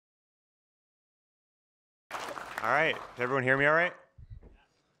All right, can everyone hear me all right?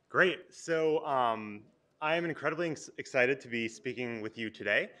 Great. So I am incredibly excited to be speaking with you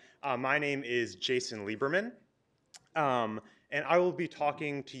today. My name is Jason Lieberman, and I will be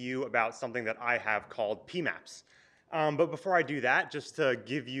talking to you about something that I have called PMaps. But before I do that, just to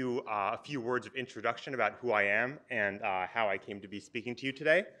give you a few words of introduction about who I am and how I came to be speaking to you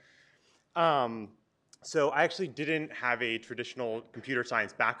today. So I actually didn't have a traditional computer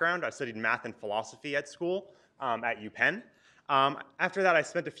science background. I studied math and philosophy at school at UPenn. After that, I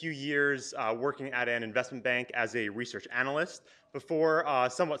spent a few years working at an investment bank as a research analyst before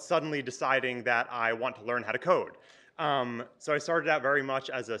somewhat suddenly deciding that I want to learn how to code. So I started out very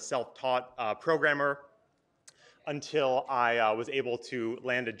much as a self-taught programmer until I was able to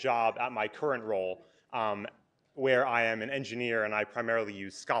land a job at my current role where I am an engineer and I primarily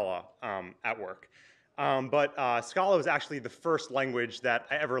use Scala at work. But Scala was actually the first language that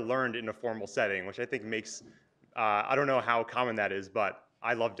I ever learned in a formal setting, which I think makes, I don't know how common that is, but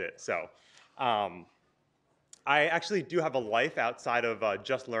I loved it. So I actually do have a life outside of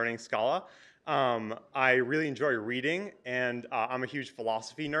just learning Scala. I really enjoy reading, and I'm a huge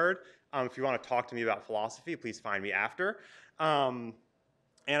philosophy nerd. If you want to talk to me about philosophy, please find me after. And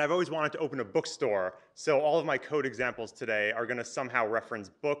I've always wanted to open a bookstore, so all of my code examples today are going to somehow reference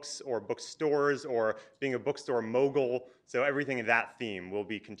books or bookstores or being a bookstore mogul, so everything in that theme will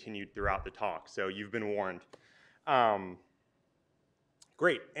be continued throughout the talk, so you've been warned.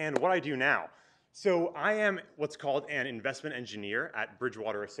 Great, and what I do now. So I am what's called an investment engineer at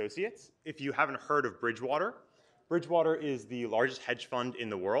Bridgewater Associates. If you haven't heard of Bridgewater, Bridgewater is the largest hedge fund in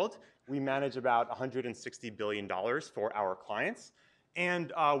the world. We manage about $160 billion for our clients.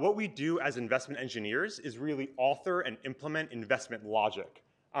 And what we do as investment engineers is really author and implement investment logic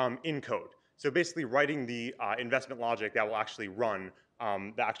in code. So basically writing the investment logic that will actually run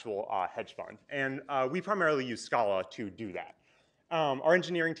the actual hedge fund. And we primarily use Scala to do that. Our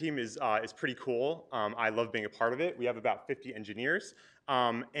engineering team is pretty cool. I love being a part of it. We have about 50 engineers,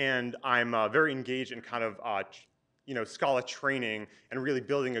 and I'm very engaged in kind of Scala training and really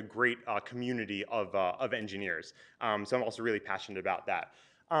building a great community of engineers. So I'm also really passionate about that.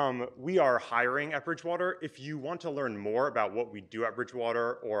 We are hiring at Bridgewater. If you want to learn more about what we do at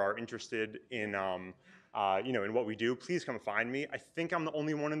Bridgewater or are interested in in what we do, please come find me. I think I'm the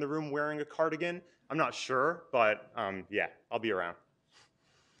only one in the room wearing a cardigan. I'm not sure, but yeah, I'll be around.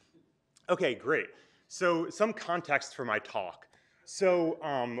 Okay, great. So some context for my talk. So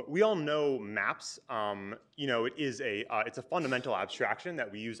we all know maps. It's a fundamental abstraction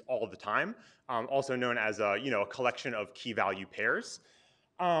that we use all the time, also known as a collection of key value pairs.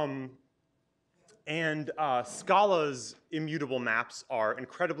 Scala's immutable maps are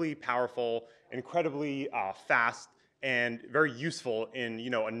incredibly powerful, incredibly fast, and very useful in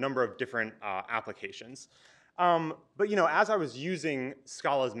a number of different applications. But as I was using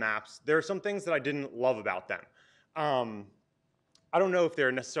Scala's maps, there are some things that I didn't love about them. I don't know if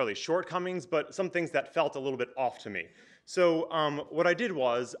they're necessarily shortcomings, but some things that felt a little bit off to me. So what I did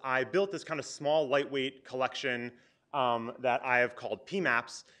was I built this kind of small, lightweight collection that I have called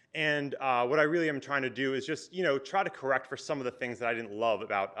PMaps. And what I really am trying to do is just try to correct for some of the things that I didn't love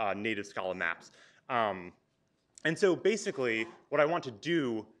about native Scala maps. And so basically, what I want to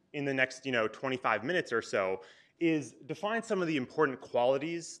do in the next 25 minutes or so is define some of the important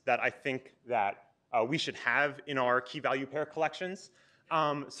qualities that I think that we should have in our key value pair collections,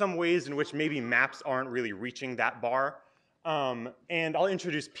 some ways in which maybe maps aren't really reaching that bar, and I'll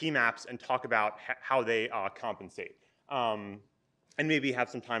introduce PMaps and talk about how they compensate, and maybe have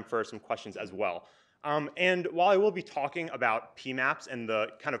some time for some questions as well. And while I will be talking about PMaps and the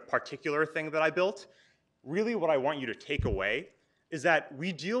kind of particular thing that I built, really what I want you to take away is that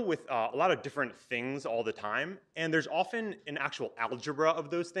we deal with a lot of different things all the time, and there's often an actual algebra of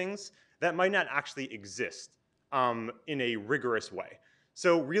those things that might not actually exist in a rigorous way.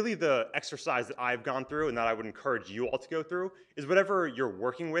 So really the exercise that I've gone through and that I would encourage you all to go through is whatever you're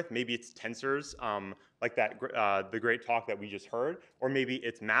working with, maybe it's tensors, like the great talk that we just heard, or maybe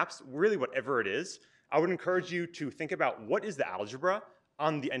it's maps, really whatever it is, I would encourage you to think about what is the algebra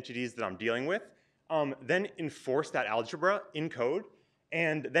on the entities that I'm dealing with, then enforce that algebra in code,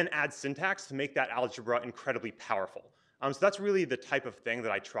 and then add syntax to make that algebra incredibly powerful. So that's really the type of thing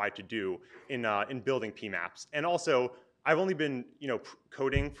that I try to do in building PMaps. And also, I've only been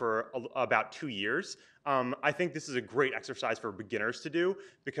coding for about 2 years. I think this is a great exercise for beginners to do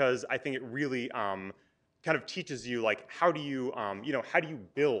because I think it really kind of teaches you like how do you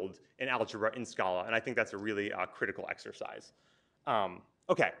build an algebra in Scala, and I think that's a really critical exercise.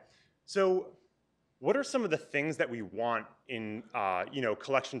 Okay, so what are some of the things that we want in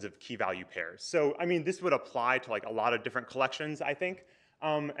collections of key value pairs? So I mean, this would apply to like a lot of different collections, I think,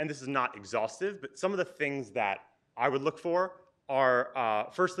 and this is not exhaustive, but some of the things that I would look for are,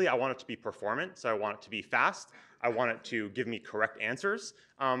 firstly, I want it to be performant, so I want it to be fast. I want it to give me correct answers.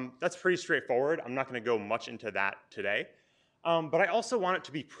 That's pretty straightforward. I'm not going to go much into that today. But I also want it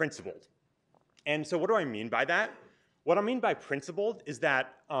to be principled. And so what do I mean by that? What I mean by principled is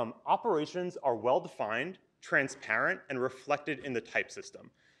that operations are well-defined, transparent, and reflected in the type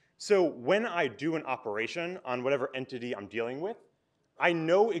system. So when I do an operation on whatever entity I'm dealing with, I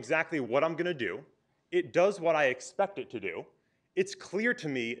know exactly what I'm going to do. It does what I expect it to do. It's clear to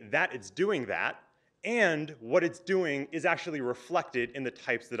me that it's doing that, and what it's doing is actually reflected in the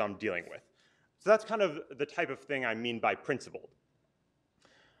types that I'm dealing with. So that's kind of the type of thing I mean by principled.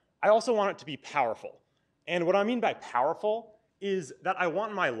 I also want it to be powerful. And what I mean by powerful is that I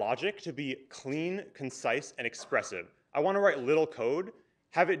want my logic to be clean, concise, and expressive. I want to write little code,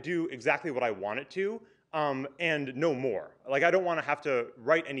 have it do exactly what I want it to, and no more. Like, I don't want to have to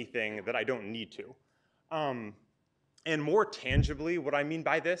write anything that I don't need to. And more tangibly, what I mean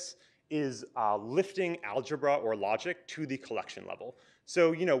by this is lifting algebra or logic to the collection level.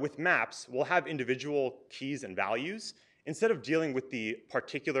 So, with maps, we'll have individual keys and values. Instead of dealing with the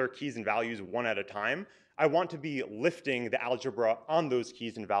particular keys and values one at a time, I want to be lifting the algebra on those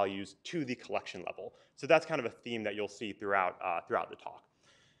keys and values to the collection level. So that's kind of a theme that you'll see throughout the talk.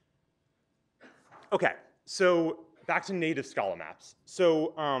 Okay, so back to native Scala maps.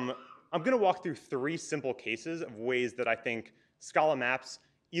 So I'm going to walk through 3 simple cases of ways that I think Scala maps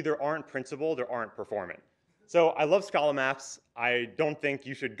either aren't principled or aren't performant. So I love Scala maps. I don't think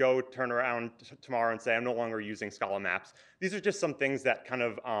you should go turn around tomorrow and say, I'm no longer using Scala maps. These are just some things that kind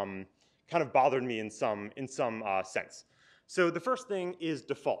of bothered me in some sense. So the first thing is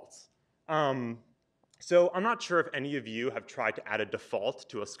defaults. So I'm not sure if any of you have tried to add a default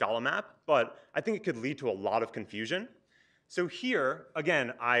to a Scala map, but I think it could lead to a lot of confusion. So here,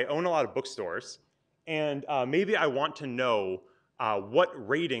 again, I own a lot of bookstores, and maybe I want to know what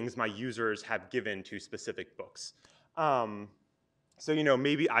ratings my users have given to specific books. So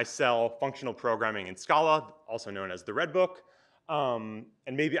maybe I sell functional programming in Scala, also known as the Red Book, and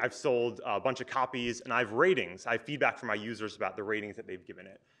maybe I've sold a bunch of copies, and I have ratings. I have feedback from my users about the ratings that they've given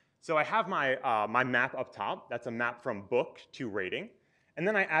it. So I have my map up top. That's a map from book to rating, and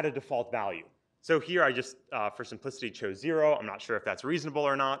then I add a default value. So here I just, for simplicity, chose 0. I'm not sure if that's reasonable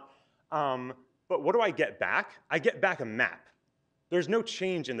or not. But what do I get back? I get back a map. There's no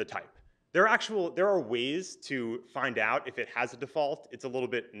change in the type. There are ways to find out if it has a default. It's a little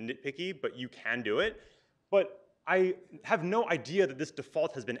bit nitpicky, but you can do it. But I have no idea that this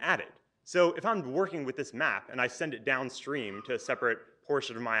default has been added. So if I'm working with this map and I send it downstream to a separate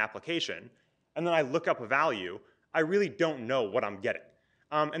portion of my application, and then I look up a value, I really don't know what I'm getting.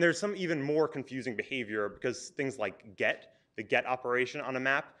 And there's some even more confusing behavior because things like get, the get operation on a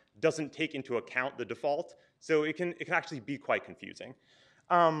map, doesn't take into account the default. So it can actually be quite confusing.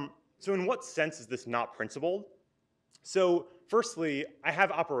 So in what sense is this not principled? So firstly, I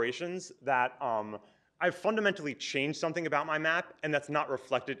have operations that I've fundamentally changed something about my map, and that's not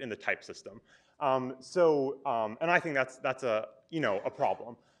reflected in the type system. And I think that's a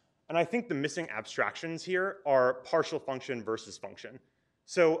problem. And I think the missing abstractions here are partial function versus function.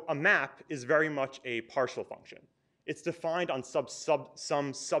 So a map is very much a partial function. It's defined on some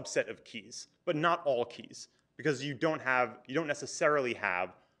subset of keys, but not all keys, because you don't necessarily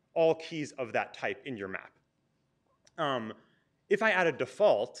have all keys of that type in your map. If I add a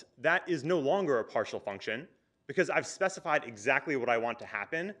default, that is no longer a partial function because I've specified exactly what I want to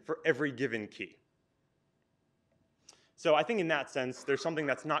happen for every given key. So I think in that sense, there's something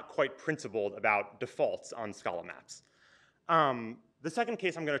that's not quite principled about defaults on Scala maps. The second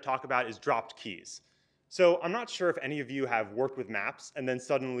case I'm going to talk about is dropped keys. So I'm not sure if any of you have worked with maps and then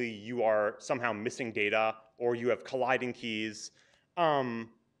suddenly you are somehow missing data or you have colliding keys. I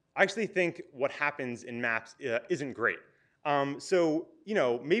actually think what happens in maps isn't great. So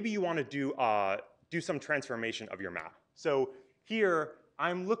maybe you want to do some transformation of your map. So here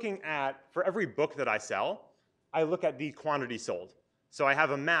I'm looking at, for every book that I sell, I look at the quantity sold. So I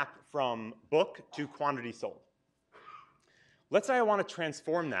have a map from book to quantity sold. Let's say I want to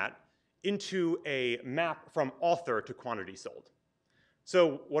transform that into a map from author to quantity sold.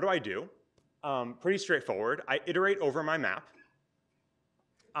 So what do? Pretty straightforward. I iterate over my map.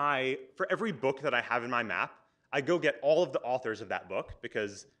 For every book that I have in my map, I go get all of the authors of that book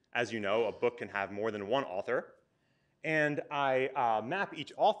because, as you know, a book can have more than one author. And I map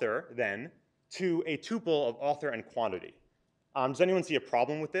each author then to a tuple of author and quantity. Does anyone see a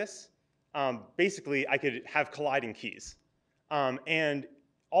problem with this? basically I could have colliding keys. And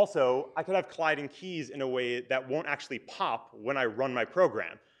also, I could have colliding keys in a way that won't actually pop when I run my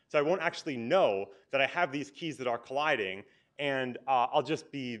program. So I won't actually know that I have these keys that are colliding, and I'll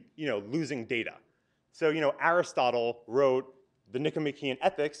just be, losing data. So, Aristotle wrote the Nicomachean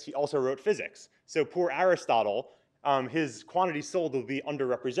Ethics. He also wrote physics. So poor Aristotle, his quantity sold will be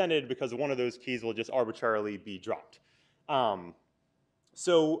underrepresented because one of those keys will just arbitrarily be dropped.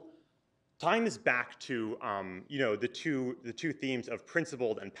 So tying this back to the two themes of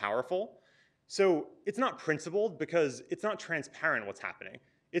principled and powerful. So it's not principled because it's not transparent what's happening.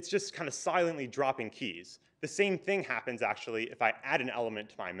 It's just kind of silently dropping keys. The same thing happens actually if I add an element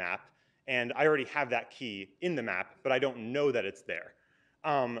to my map and I already have that key in the map, but I don't know that it's there.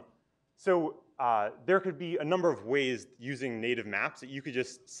 There could be a number of ways using native maps that you could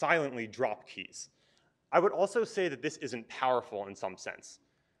just silently drop keys. I would also say that this isn't powerful in some sense.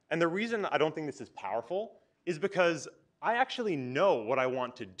 And the reason I don't think this is powerful is because I actually know what I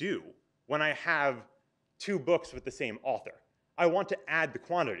want to do when I have two books with the same author. I want to add the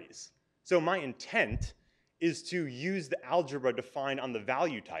quantities. So my intent is to use the algebra defined on the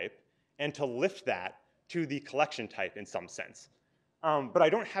value type and to lift that to the collection type in some sense. But I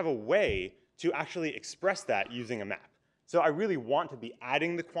don't have a way to actually express that using a map. So I really want to be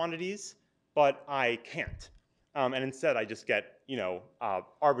adding the quantities, but I can't. And instead, I just get, some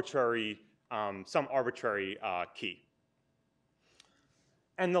arbitrary key.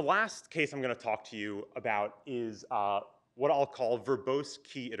 And the last case I'm going to talk to you about is what I'll call verbose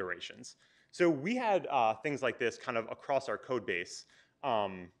key iterations. So we had things like this kind of across our code base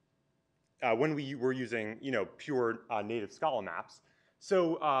when we were using, pure native Scala maps.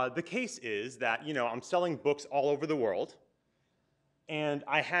 So the case is that, I'm selling books all over the world, and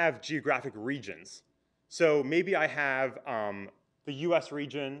I have geographic regions. So maybe I have the US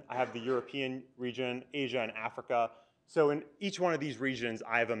region, I have the European region, Asia and Africa. So in each one of these regions,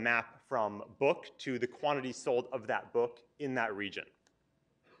 I have a map from book to the quantity sold of that book in that region.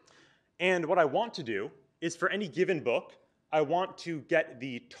 And what I want to do is for any given book, I want to get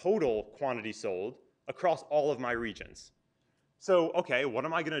the total quantity sold across all of my regions. So, okay, what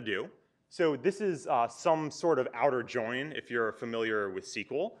am I going to do? So this is some sort of outer join if you're familiar with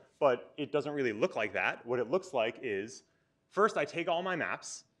SQL, but it doesn't really look like that. What it looks like is, first I take all my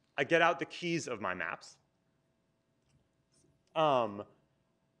maps, I get out the keys of my maps, I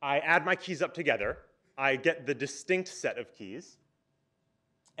add my keys up together, I get the distinct set of keys,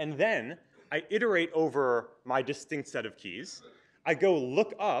 and then I iterate over my distinct set of keys. I go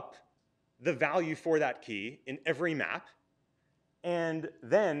look up the value for that key in every map, and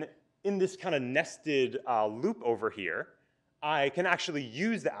then in this kind of nested loop over here, I can actually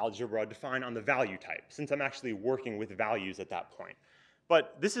use the algebra defined on the value type, since I'm actually working with values at that point.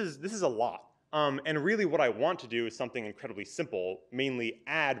 But this is a lot. And really what I want to do is something incredibly simple, mainly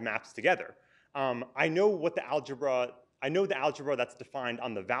add maps together. I know the algebra that's defined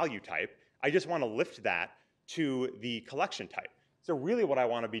on the value type. I just want to lift that to the collection type. So really what I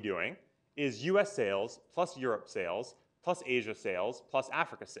want to be doing is US sales plus Europe sales plus Asia sales plus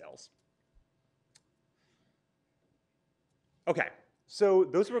Africa sales. Okay, so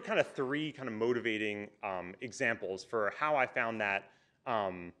those were kind of three kind of motivating examples for how I found that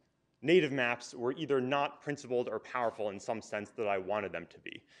native maps were either not principled or powerful in some sense that I wanted them to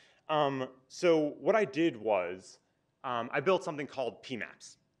be. So what I did was I built something called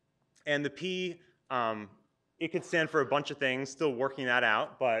PMaps. And the P, it could stand for a bunch of things, still working that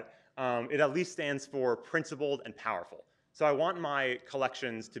out, but it at least stands for principled and powerful. So I want my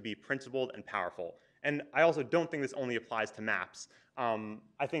collections to be principled and powerful. And I also don't think this only applies to maps.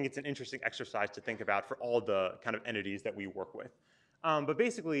 I think it's an interesting exercise to think about for all the kind of entities that we work with. But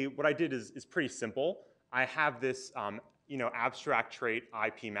basically, what I did is pretty simple. I have this abstract trait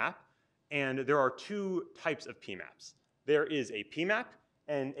IPMap, and there are two types of PMaps. There is a PMap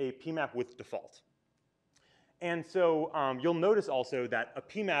and a PMap with default. And so you'll notice also that a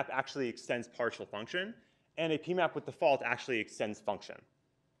PMap actually extends partial function, and a PMap with default actually extends function.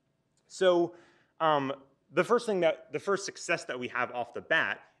 So the first success that we have off the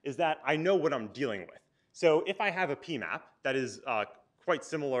bat is that I know what I'm dealing with. So if I have a PMap that is quite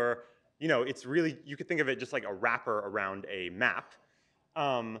similar, it's really, you could think of it just like a wrapper around a map,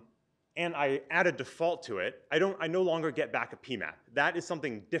 and I add a default to it, I no longer get back a PMap. That is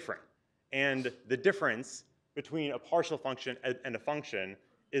something different. And the difference between a partial function and a function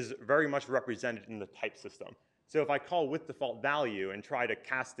is very much represented in the type system. So if I call with default value and try to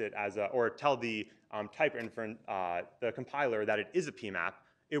cast it as or tell the type inference, the compiler that it is a PMap,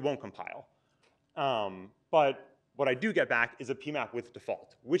 it won't compile. But what I do get back is a PMap with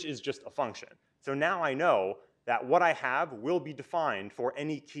default, which is just a function. So now I know that what I have will be defined for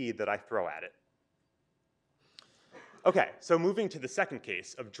any key that I throw at it. Okay, so moving to the second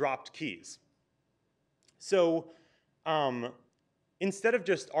case of dropped keys. So instead of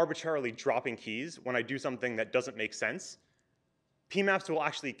just arbitrarily dropping keys when I do something that doesn't make sense, PMaps will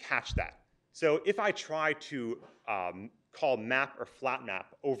actually catch that. So if I try to call map or flat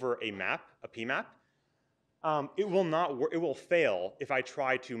map over a map, a PMap, it will fail if I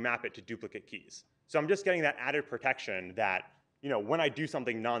try to map it to duplicate keys. So I'm just getting that added protection that, when I do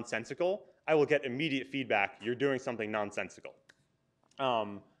something nonsensical, I will get immediate feedback, you're doing something nonsensical.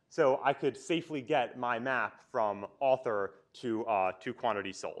 So I could safely get my map from author to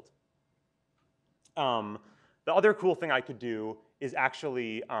quantity sold. The other cool thing I could do is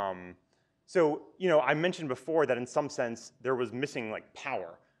actually, I mentioned before that in some sense there was missing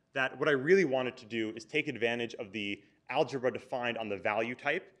power. That what I really wanted to do is take advantage of the algebra defined on the value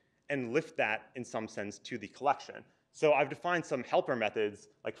type and lift that in some sense to the collection. So I've defined some helper methods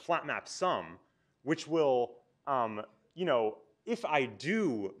like flat map sum, which will, if I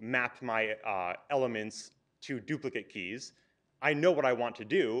do map my elements to duplicate keys, I know what I want to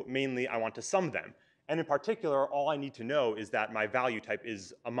do. Mainly, I want to sum them. And in particular, all I need to know is that my value type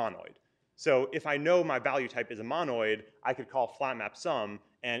is a monoid. So if I know my value type is a monoid, I could call flat map sum,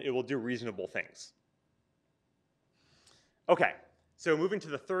 and it will do reasonable things. Okay, so moving to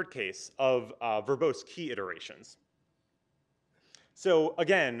the third case of verbose key iterations. So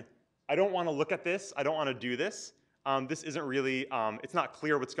again, I don't want to look at this. I don't want to do this. This isn't really, it's not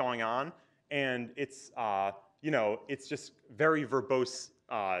clear what's going on, and it's, it's just very verbose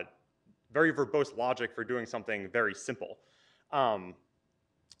logic for doing something very simple.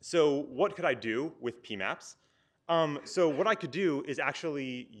 So what could I do with PMaps? So what I could do is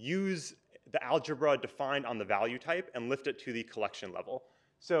actually use the algebra defined on the value type and lift it to the collection level.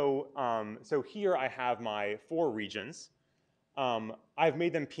 So, so here I have my 4 regions. I've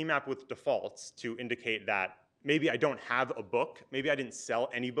made them PMap with defaults to indicate that maybe I don't have a book, maybe I didn't sell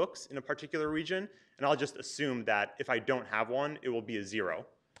any books in a particular region, and I'll just assume that if I don't have one, it will be a 0.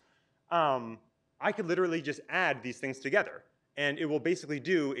 I could literally just add these things together, and it will basically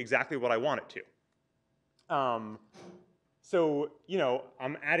do exactly what I want it to. So,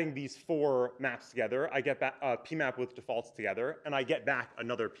 I'm adding these 4 maps together. I get back PMap with defaults together, and I get back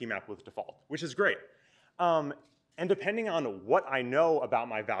another PMap with default, which is great. And depending on what I know about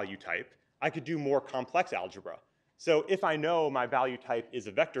my value type, I could do more complex algebra. So if I know my value type is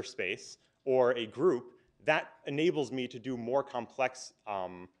a vector space or a group, that enables me to do more complex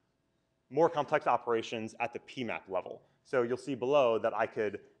operations at the PMap level. So you'll see below that I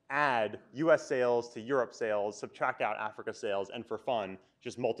could add US sales to Europe sales, subtract out Africa sales, and for fun,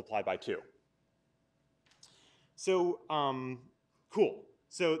 just multiply by 2. So cool.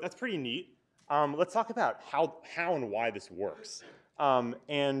 So that's pretty neat. Let's talk about how and why this works.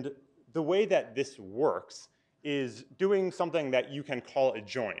 And the way that this works is doing something that you can call a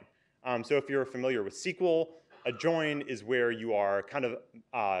join. So if you're familiar with SQL, a join is where you are kind of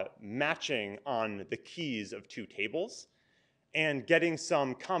matching on the keys of 2 tables and getting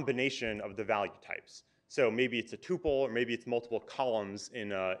some combination of the value types. So maybe it's a tuple, or maybe it's multiple columns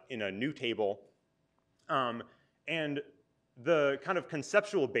in a new table. And the kind of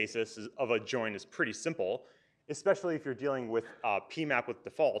conceptual basis of a join is pretty simple, especially if you're dealing with PMap with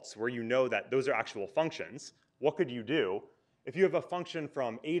defaults, where you know that those are actual functions. What could you do? If you have a function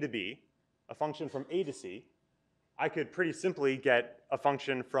from A to B, a function from A to C, I could pretty simply get a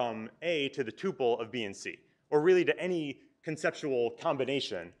function from A to the tuple of B and C, or really to any conceptual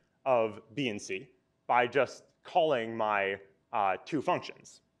combination of B and C by just calling my 2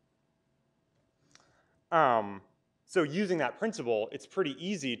 functions. So using that principle, it's pretty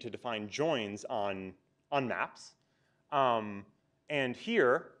easy to define joins on maps. And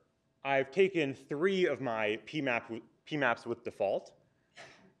here, I've taken 3 of my PMaps with default,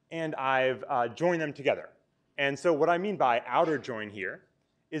 and I've joined them together. And so what I mean by outer join here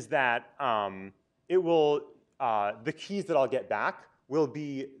is that the keys that I'll get back will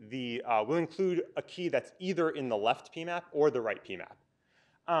be will include a key that's either in the left PMap or the right PMap.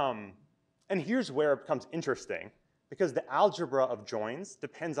 And here's where it becomes interesting, because the algebra of joins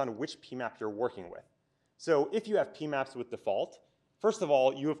depends on which PMap you're working with. So if you have PMaps with default, first of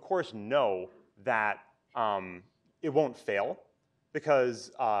all, you of course know that it won't fail,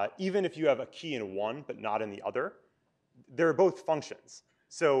 because even if you have a key in one but not in the other, they're both functions.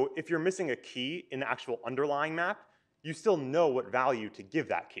 So if you're missing a key in the actual underlying map, you still know what value to give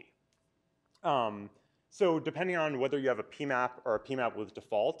that key. So depending on whether you have a PMap or a PMap with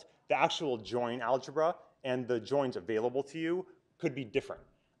default, the actual join algebra and the joins available to you could be different.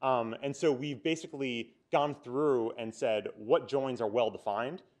 And so we've basically gone through and said what joins are well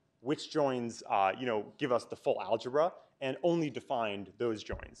defined, which joins give us the full algebra, and only defined those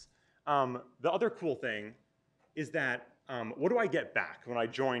joins. The other cool thing is that what do I get back when I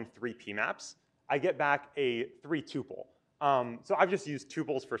join 3 PMaps? I get back a 3 tuple. So I've just used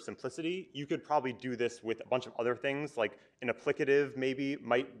tuples for simplicity. You could probably do this with a bunch of other things, like an applicative maybe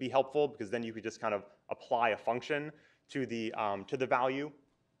might be helpful, because then you could just kind of apply a function to the value.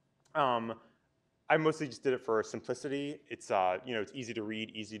 I mostly just did it for simplicity. It's it's easy to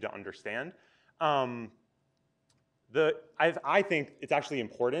read, easy to understand. I think it's actually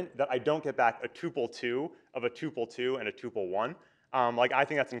important that I don't get back a tuple 2 of a tuple 2 and a tuple 1. I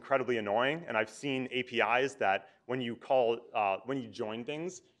think that's incredibly annoying, and I've seen APIs that when you join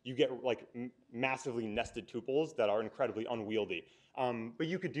things, you get massively nested tuples that are incredibly unwieldy. But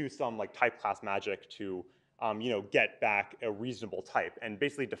you could do some type class magic to get back a reasonable type and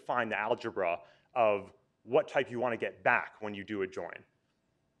basically define the algebra of what type you want to get back when you do a join.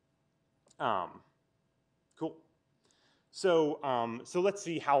 Cool. So let's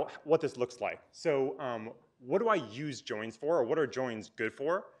see what this looks like. So what do I use joins for, or what are joins good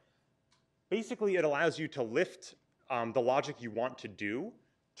for? Basically, it allows you to lift the logic you want to do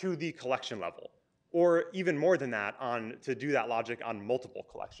to the collection level, or even more than that, to do that logic on multiple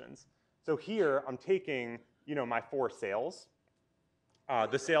collections. So here, I'm taking my 4 sales,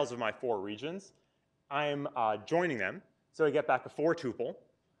 the sales of my 4 regions. I'm joining them, so I get back a 4 tuple,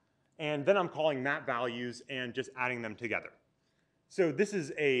 and then I'm calling map values and just adding them together. So this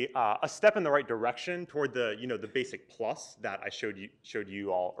is a step in the right direction toward the basic plus that I showed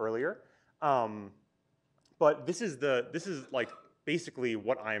you all earlier. But this is basically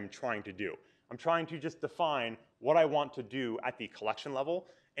what I'm trying to do. I'm trying to just define what I want to do at the collection level,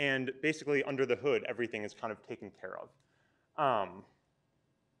 and basically under the hood, everything is kind of taken care of.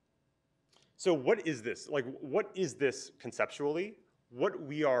 So what is this? What is this conceptually? What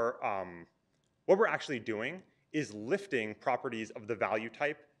we're actually doing is lifting properties of the value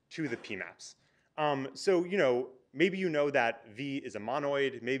type to the PMaps. So maybe you know that V is a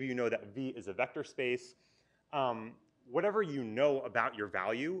monoid, maybe you know that V is a vector space. Whatever you know about your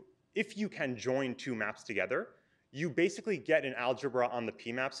value, if you can join 2 maps together, you basically get an algebra on the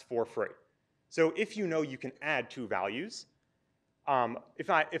PMaps for free. So if you know you can add 2 values, if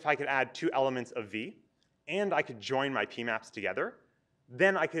I could add 2 elements of V, and I could join my PMaps together,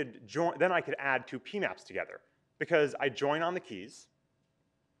 then I could add 2 PMaps together, because I join on the keys.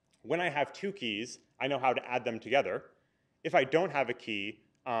 When I have 2 keys, I know how to add them together. If I don't have a key,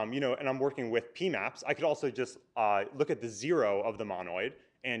 and I'm working with PMaps, I could also just look at the 0 of the monoid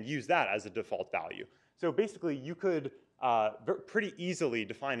and use that as a default value. So basically, you could pretty easily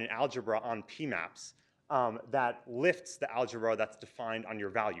define an algebra on PMaps that lifts the algebra that's defined on your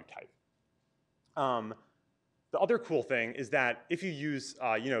value type. The other cool thing is that if you use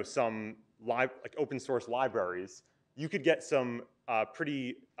some open source libraries, you could get some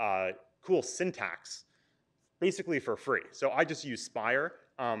pretty cool syntax basically for free. So I just use Spire.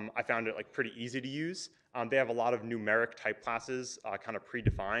 I found it pretty easy to use. They have a lot of numeric type classes kind of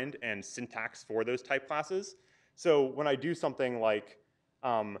predefined and syntax for those type classes. So when I do something like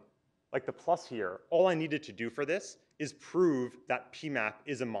the plus here, all I needed to do for this is prove that PMap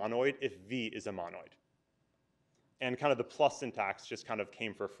is a monoid if V is a monoid. And kind of the plus syntax just kind of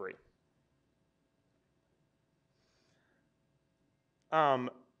came for free.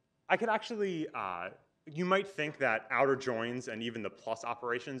 I could actually, you might think that outer joins and even the plus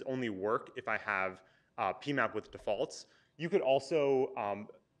operations only work if I have PMap with defaults. You could also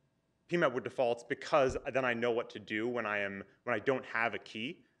PMap with defaults because then I know what to do when I don't have a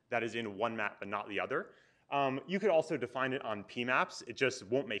key that is in one map but not the other. You could also define it on PMaps. It just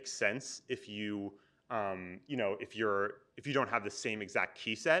won't make sense if you if you don't have the same exact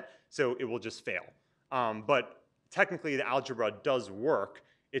key set, so it will just fail. But technically, the algebra does work.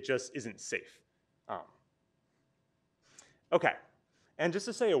 It just isn't safe. Okay, and just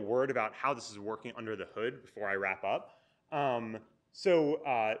to say a word about how this is working under the hood before I wrap up.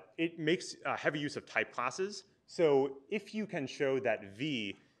 It makes heavy use of type classes. So if you can show that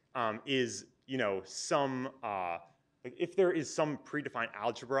V is if there is some predefined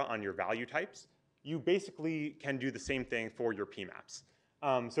algebra on your value types, you basically can do the same thing for your PMaps.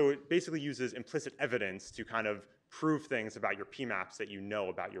 So it basically uses implicit evidence to kind of prove things about your PMaps that you know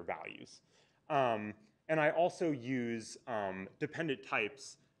about your values. And I also use dependent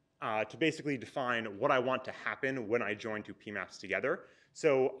types to basically define what I want to happen when I join 2 PMaps together.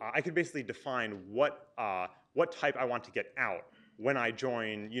 So I could basically define what type I want to get out when I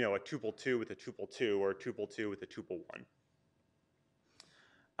join, a tuple 2 with a tuple 2 or a tuple 2 with a tuple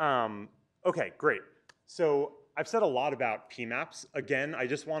 1. Okay, great. So I've said a lot about PMaps. Again, I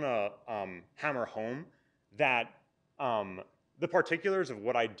just want to hammer home that the particulars of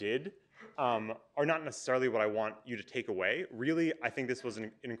what I did are not necessarily what I want you to take away. Really, I think this was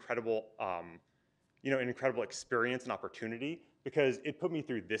an incredible, an incredible experience and opportunity because it put me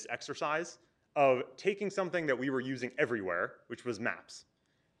through this exercise of taking something that we were using everywhere, which was maps.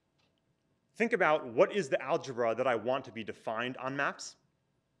 Think about what is the algebra that I want to be defined on maps.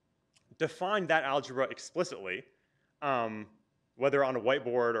 Define that algebra explicitly, whether on a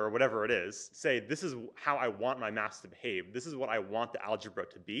whiteboard or whatever it is. Say, this is how I want my maps to behave. This is what I want the algebra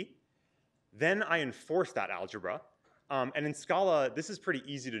to be. Then I enforce that algebra. And in Scala, this is pretty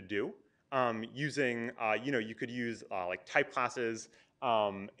easy to do using, you could use like type classes,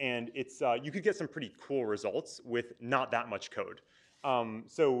 and it's, you could get some pretty cool results with not that much code.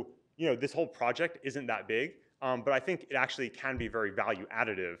 So, this whole project isn't that big, but I think it actually can be very value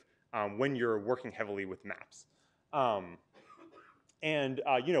additive when you're working heavily with maps. Once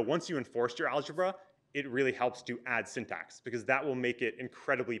you enforce your algebra, it really helps to add syntax because that will make it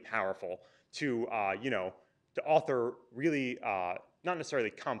incredibly powerful to, to author really, not necessarily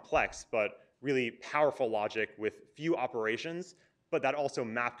complex, but really powerful logic with few operations, but that also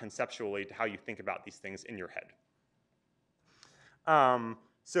map conceptually to how you think about these things in your head.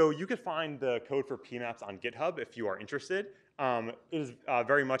 So you could find the code for PMaps on GitHub if you are interested. It is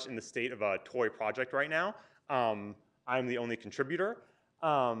very much in the state of a toy project right now. I'm the only contributor,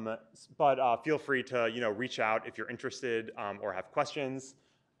 but feel free to reach out if you're interested or have questions.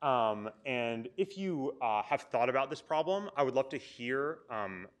 And if you have thought about this problem, I would love to hear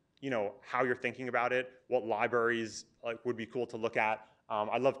how you're thinking about it, what libraries would be cool to look at.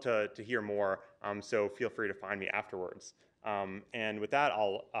 I'd love to hear more, so feel free to find me afterwards. And with that,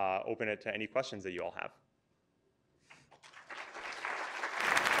 I'll open it to any questions that you all have.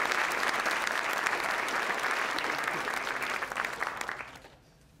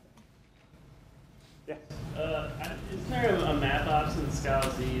 Yeah. Is there a map ops in Scala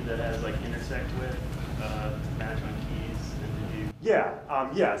Z that has like intersect with to match on keys? And did you?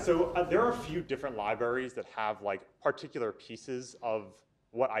 Yeah. So there are a few different libraries that have like particular pieces of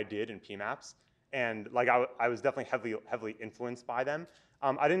what I did in PMaps, and like I was definitely heavily influenced by them.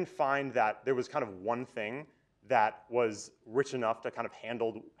 I didn't find that there was kind of one thing that was rich enough to kind of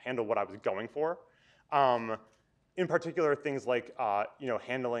handle what I was going for. In particular, things like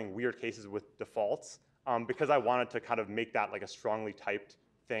handling weird cases with defaults, because I wanted to kind of make that like a strongly typed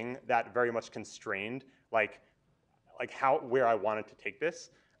thing that very much constrained where I wanted to take this.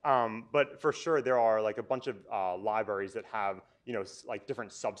 But for sure, there are like a bunch of libraries that have like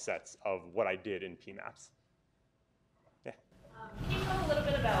different subsets of what I did in PMaps. Yeah. Can you talk a little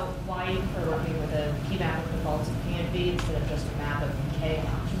bit about why you prefer working with a PMap with defaults of P and V instead of just a map of K and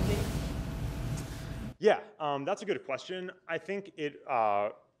option V? Yeah, that's a good question. I think it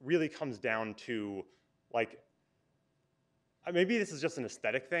really comes down to like, maybe this is just an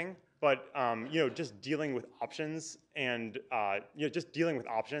aesthetic thing, but just dealing with options and just dealing with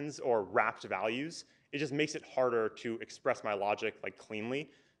options or wrapped values, it just makes it harder to express my logic like cleanly.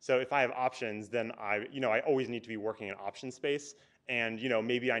 So if I have options, then I always need to be working in option space, and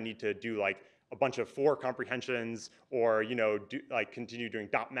maybe I need to do like a bunch of for comprehensions, or continue doing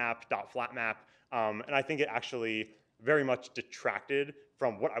dot map, dot flat map, and I think it actually very much detracted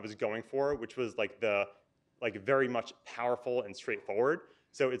from what I was going for, which was like the very much powerful and straightforward.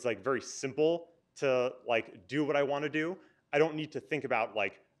 So it's like very simple to like do what I want to do. I don't need to think about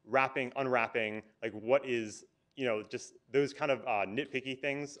like wrapping, unwrapping, like what is, just those kind of nitpicky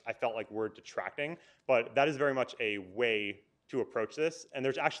things I felt like were detracting. But that is very much a way to approach this. And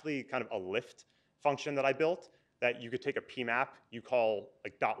there's actually kind of a lift function that I built that you could take a PMap, you call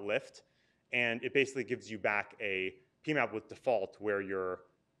like .lift, and it basically gives you back a PMap with default where your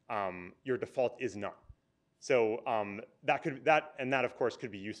default is none. So that of course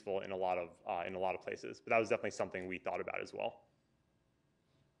could be useful in a lot of places. But that was definitely something we thought about as well.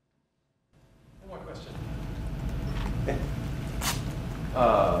 One more question.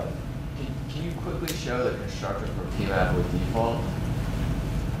 Can you quickly show the constructor for PMap with default?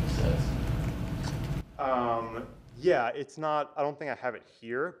 Yeah, it's not, I don't think I have it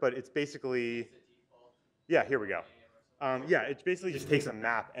here, but it's basically, yeah, here we go. Yeah, it basically just takes a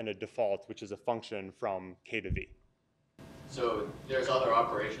map and a default, which is a function from K to V. So there's other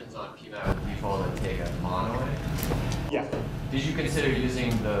operations on PMap with default that take a monoid? Yeah. Did you consider using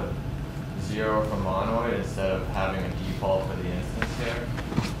the 0 for monoid instead of having a default for the instance here?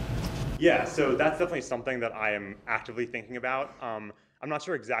 Yeah, so that's definitely something that I am actively thinking about. I'm not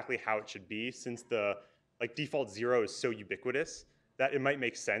sure exactly how it should be, since the default 0 is so ubiquitous that it might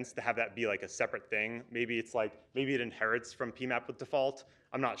make sense to have that be like a separate thing. Maybe it's maybe it inherits from PMap with default.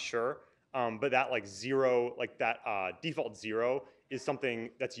 I'm not sure. But that default 0 is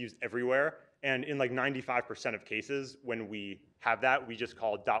something that's used everywhere. And in 95% of cases, when we have that, we just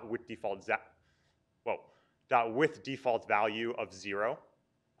call .with default value of 0.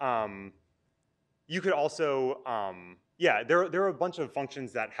 You could also, yeah, there are a bunch of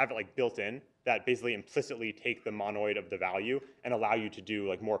functions that have it built in that basically implicitly take the monoid of the value and allow you to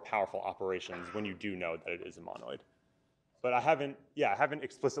do more powerful operations when you do know that it is a monoid. But I haven't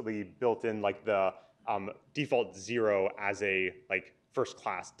explicitly built in the default 0 as a first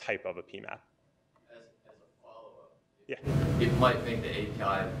class type of a PMap. As a follow-up, Yeah. it might make the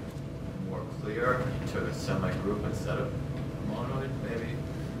API more clear. You took a semi-group instead of a monoid, maybe.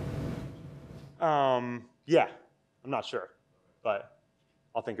 Yeah, I'm not sure, but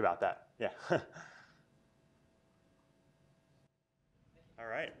I'll think about that. Yeah. All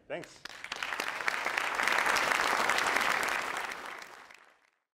right, thanks.